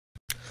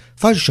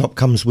Photoshop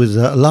comes with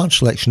a large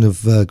selection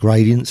of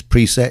gradients,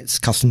 presets,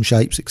 custom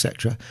shapes,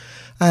 etc.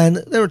 And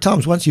there are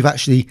times once you've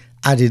actually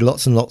added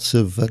lots and lots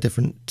of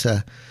different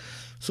sort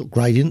of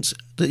gradients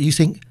that you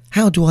think,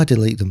 how do I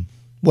delete them?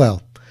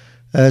 Well,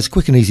 there's a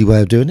quick and easy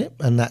way of doing it,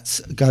 and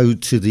that's go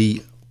to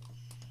the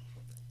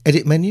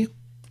edit menu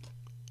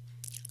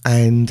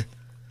and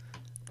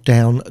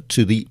down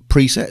to the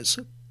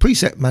presets,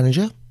 preset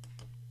manager,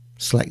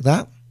 select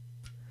that.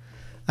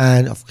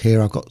 And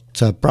here I've got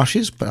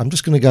brushes, but I'm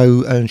just going to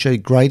go and show you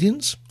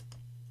gradients.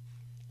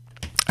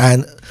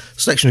 And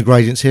selection of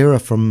gradients here are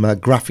from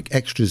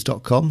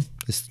Graphicxtras.com.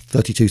 There's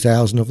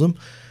 32,000 of them.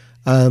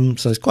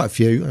 So there's quite a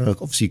few.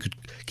 Obviously, you could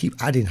keep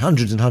adding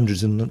hundreds and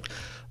hundreds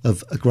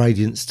of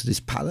gradients to this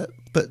palette.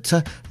 But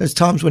there's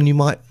times when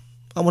I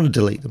want to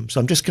delete them. So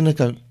I'm just going to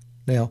go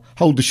now,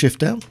 hold the shift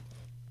down.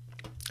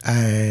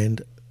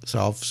 And so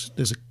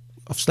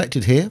I've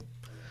selected here,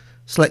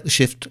 select the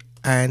shift,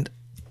 and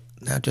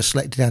now just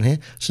select it down here.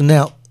 So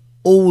now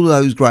all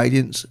those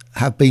gradients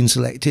have been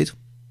selected.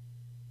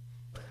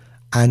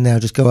 And now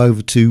just go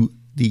over to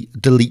the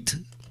delete.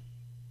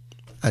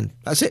 And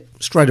that's it.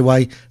 Straight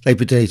away, they've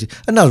been deleted.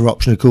 Another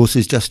option, of course,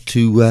 is just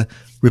to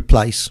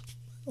replace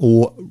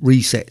or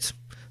reset.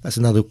 That's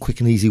another quick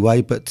and easy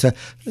way. But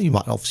you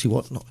might obviously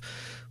want not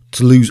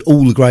to lose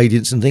all the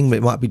gradients and things, but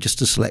it might be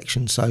just a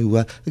selection.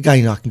 So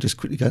again, I can just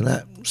quickly go to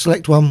that,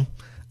 select one,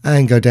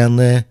 and go down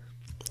there.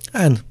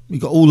 And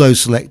we've got all those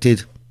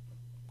selected.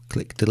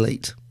 Click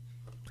delete.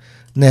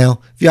 Now,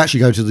 if you actually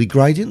go to the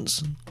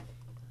gradients,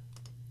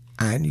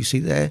 and you see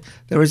there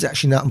is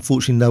actually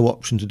unfortunately no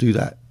option to do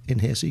that in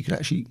here. So you can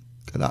actually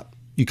go up.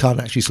 You can't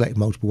actually select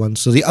multiple ones.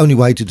 So the only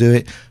way to do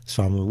it, as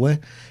far as I'm aware,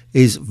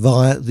 is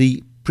via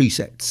the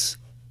presets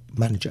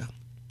manager.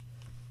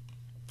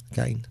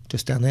 Again,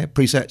 just down there,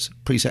 presets,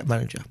 preset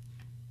manager.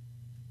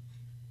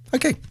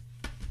 Okay.